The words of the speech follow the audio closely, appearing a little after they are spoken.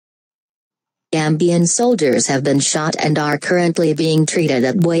Gambian soldiers have been shot and are currently being treated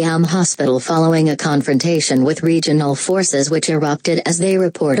at Wayam Hospital following a confrontation with regional forces which erupted as they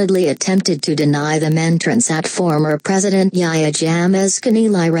reportedly attempted to deny them entrance at former President Yahya Jammeh's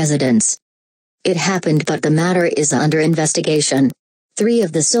Kanilai residence. It happened, but the matter is under investigation. 3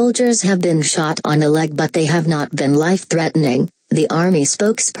 of the soldiers have been shot on the leg, but they have not been life-threatening, the Army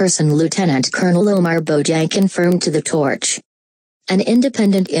spokesperson Lieutenant Colonel Omar Bojang confirmed to the Torch. An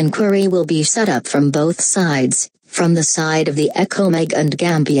independent inquiry will be set up from both sides, from the side of the ECOMAG and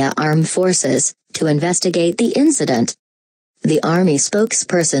Gambia armed forces, to investigate the incident. The Army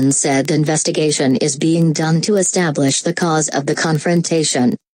spokesperson said the investigation is being done to establish the cause of the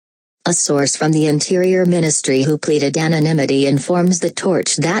confrontation. A source from the Interior Ministry who pleaded anonymity informs the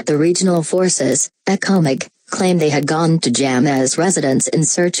Torch that the regional forces, ECOMAG, claim they had gone to Jammeh's residence in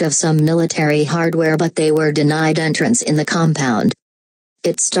search of some military hardware, but they were denied entrance in the compound.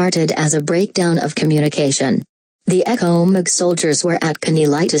 It started as a breakdown of communication. The ECOMAG soldiers were at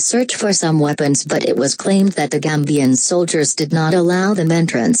Kanilai to search for some weapons, but it was claimed that the Gambian soldiers did not allow them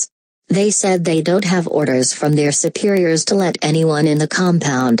entrance. They said they don't have orders from their superiors to let anyone in the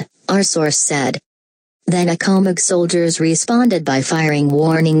compound, our source said. Then ECOMAG soldiers responded by firing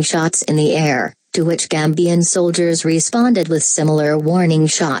warning shots in the air, to which Gambian soldiers responded with similar warning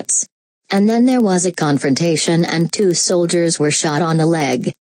shots. And then there was a confrontation and 2 soldiers were shot on the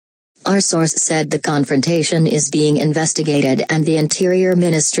leg. Our source said the confrontation is being investigated and the Interior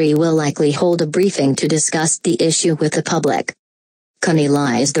Ministry will likely hold a briefing to discuss the issue with the public.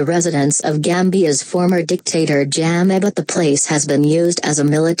 Kanilai is the residence of Gambia's former dictator Jammeh, but the place has been used as a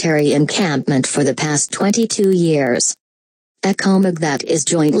military encampment for the past 22 years. ECOMAG, that is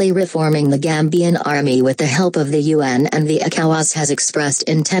jointly reforming the Gambian army with the help of the UN and the ECOWAS, has expressed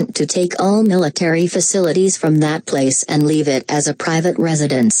intent to take all military facilities from that place and leave it as a private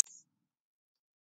residence.